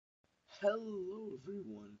Hello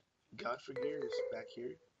everyone, Godfrey Gears back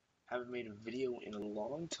here. Haven't made a video in a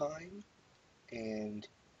long time, and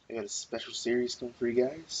I got a special series coming for you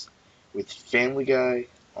guys with Family Guy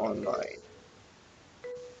Online.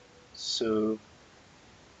 So,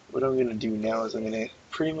 what I'm gonna do now is I'm gonna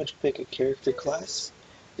pretty much pick a character class.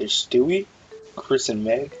 There's Stewie, Chris and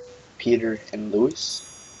Meg, Peter and Louis.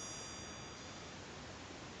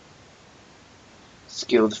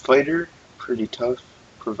 Skilled fighter, pretty tough,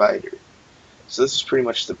 provider. So this is pretty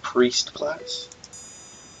much the priest class.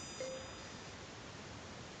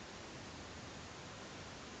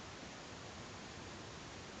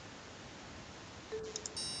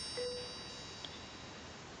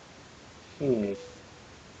 I'm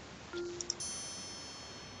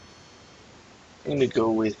gonna go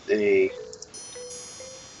with a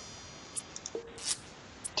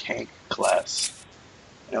tank class.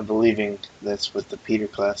 And I'm believing that's what the Peter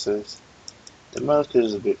class is. The mouth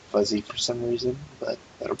is a bit fuzzy for some reason, but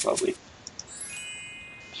that'll probably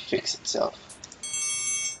fix itself.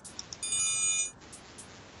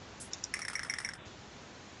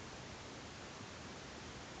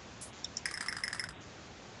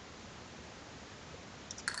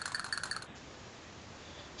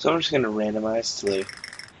 So I'm just going to randomize till I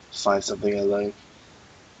find something I like.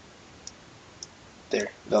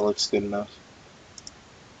 There, that looks good enough.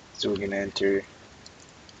 So we're going to enter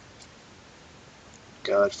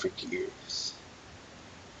Godfrey Gears.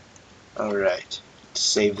 Alright, to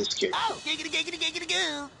save this character. Oh, giggity, giggity, giggity,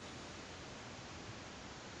 goo.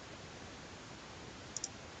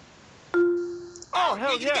 Oh,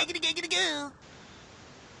 hell giggity, yeah. Giggity, giggity, goo.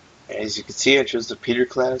 As you can see, I chose the Peter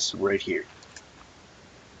class right here.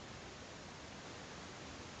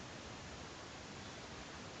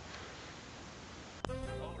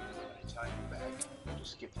 Time back.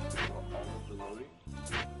 Just skip through all of the loading.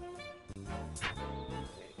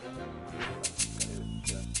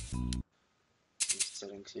 These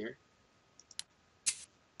settings here.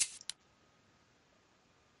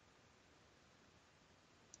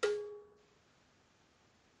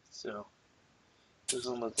 So,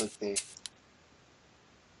 doesn't look like they.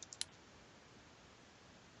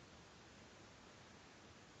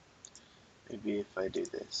 Maybe if I do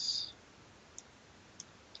this.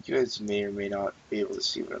 You guys may or may not be able to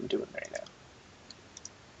see what I'm doing right now.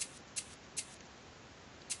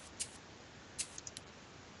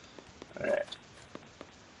 Alright.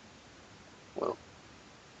 Well.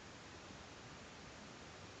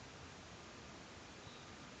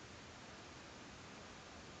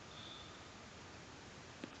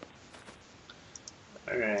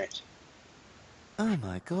 Alright. Oh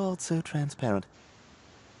my god, so transparent.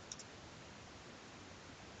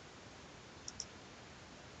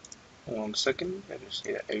 One second. I just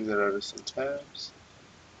need to exit out of some tabs.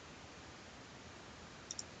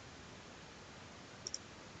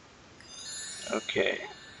 Okay.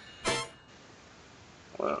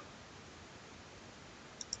 Well.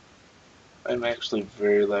 I'm actually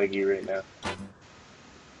very laggy right now.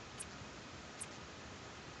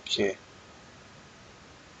 Okay.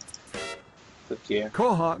 Click yeah.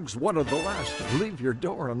 Quahog's one of the last to leave your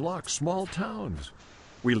door unlocked small towns.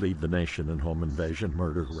 We lead the nation in home invasion,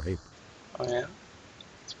 murder, rape. Oh yeah?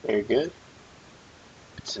 It's very good.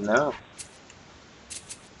 Good to know.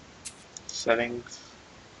 Settings.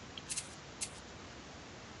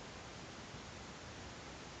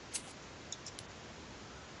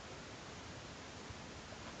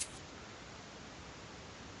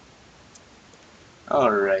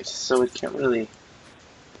 Alright, so we can't really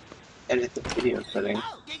edit the video setting.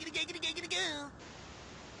 Oh, giggity, giggity, giggity,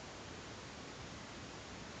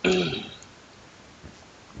 goo.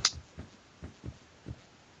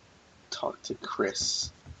 Talk to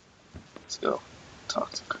Chris. Let's go.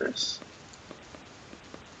 Talk to Chris.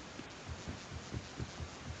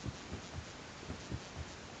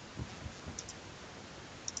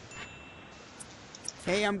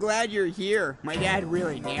 Hey, I'm glad you're here. My dad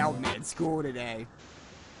really nailed me at school today.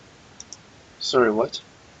 Sorry, what?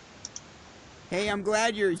 Hey, I'm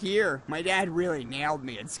glad you're here. My dad really nailed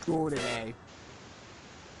me at school today.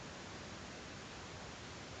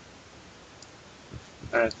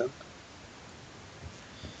 Alright then.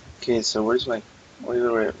 Okay, so where do I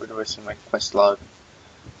see my quest log?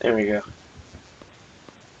 There we go.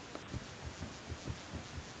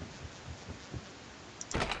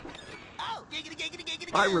 Oh, giggity, giggity,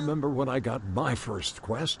 giggity, goo. I remember when I got my first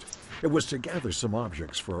quest. It was to gather some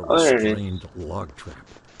objects for a Oh, there it is. restrained log trap.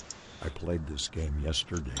 I played this game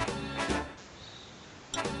yesterday.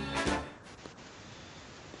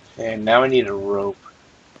 And now I need a rope.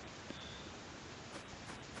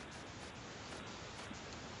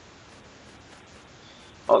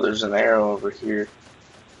 Oh, there's an arrow over here.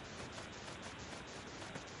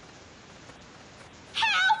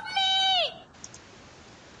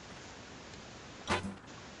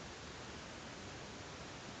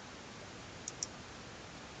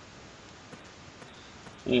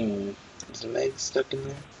 Is an egg stuck in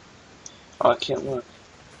there? Oh, I can't look.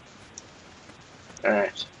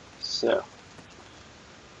 Alright, so.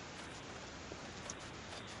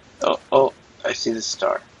 Oh, I see the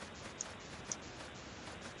star.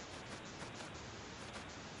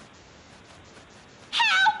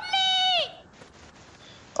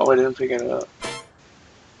 Oh, I didn't pick it up.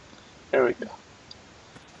 There we go.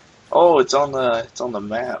 Oh, it's on the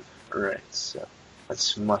map. Alright, so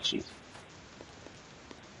that's much easier.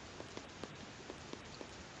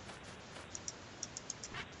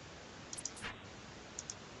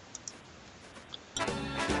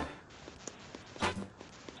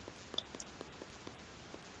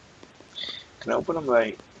 Can I open them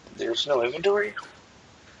like there's no inventory?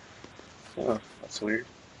 Oh, that's weird.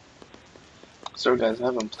 Sorry guys, I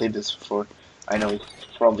haven't played this before. I know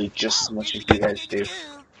probably just as much as you guys do.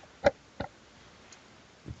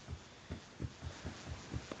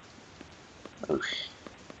 Okay.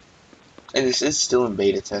 And this is still in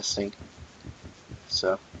beta testing.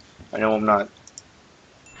 So, I know I'm not.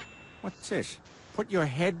 What's this? Put your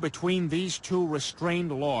head between these two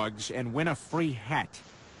restrained logs and win a free hat.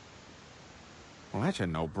 Well, that's a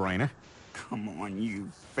no-brainer. Come on, you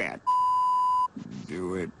fat.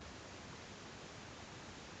 Do it.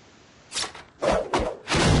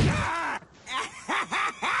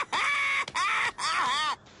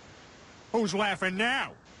 Who's laughing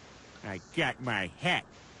now? I got my hat.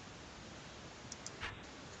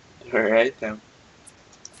 Alright then.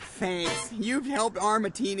 Thanks. You've helped arm a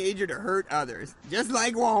teenager to hurt others. Just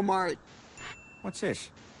like Walmart. What's this?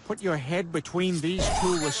 Put your head between these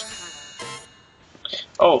two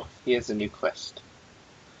Oh, he has a new quest.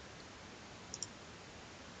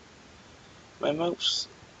 My mouse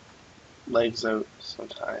legs out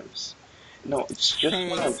sometimes. No, it's just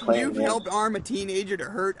when I'm Thanks. playing You've this. helped arm a teenager to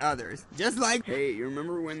hurt others. Just like... Hey, you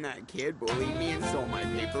remember when that kid bullied me and stole my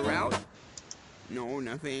paper route? No,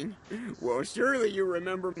 nothing. Well, surely you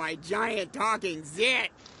remember my giant talking zit.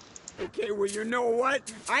 Okay, well, you know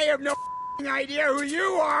what? I have no idea who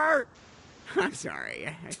you are. I'm sorry.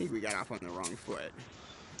 I think we got off on the wrong foot.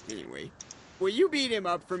 Anyway, will you beat him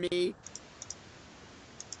up for me?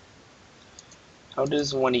 How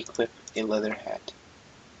does one equip a leather hat?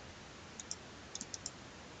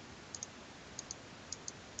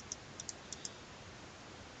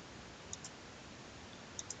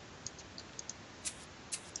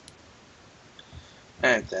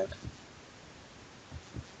 Alright then.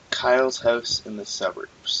 Kyle's house in the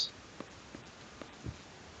suburbs.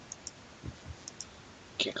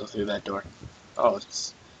 Can't go through that door. Oh,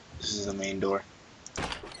 this is the main door.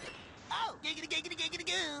 Oh, giggity, giggity, giggity,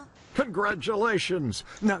 goo. Congratulations!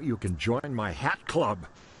 Now you can join my hat club.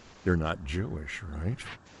 You're not Jewish, right?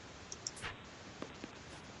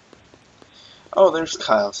 Oh, there's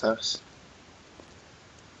Kyle's house.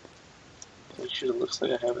 Holy shit, it looks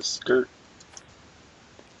like I have a skirt.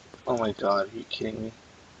 Oh my god, are you kidding me?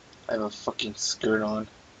 I have a fucking skirt on.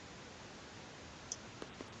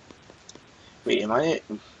 Wait, am I...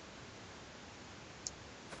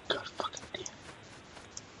 God fucking damn.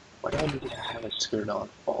 Why do I need to have a skirt on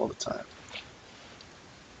all the time?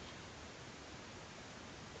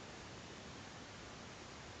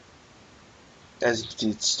 As you can see,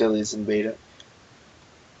 it still is in beta.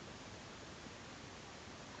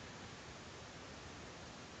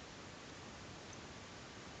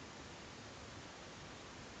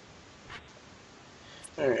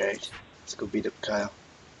 Alright, let's go beat up Kyle.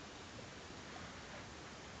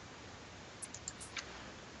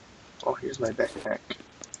 Oh, here's my backpack.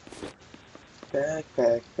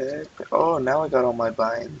 Backpack. Oh, now I got all my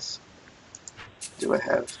binds. Do I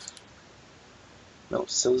have... No,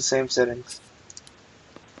 still the same settings.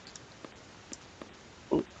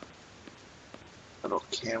 Oop. Little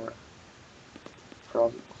camera.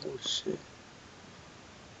 Problem. Holy shit.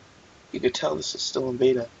 You could tell this is still in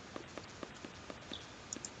beta.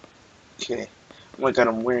 Okay. Oh my god,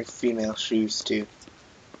 I'm wearing female shoes too.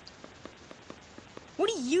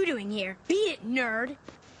 What are you doing here? Beat it, nerd!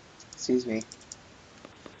 Excuse me.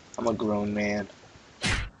 I'm a grown man.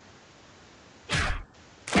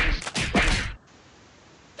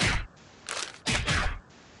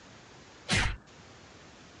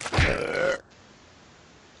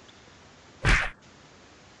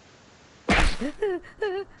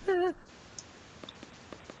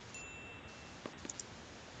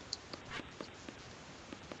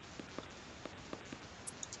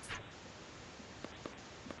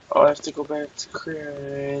 Oh, I have to go back to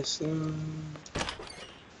Chris. I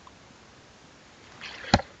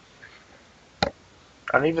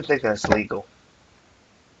don't even think that's legal.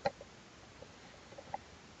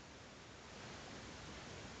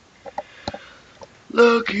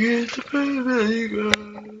 Look at the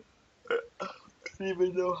baby. I don't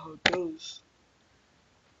even know how it goes.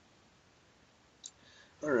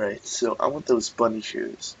 Alright, so I want those bunny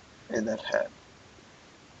shoes and that hat.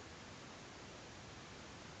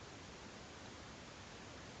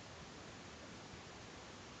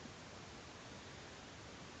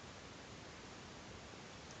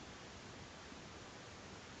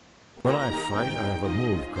 When I fight, I have a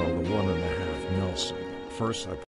move called the 1.5 Nelson. First, I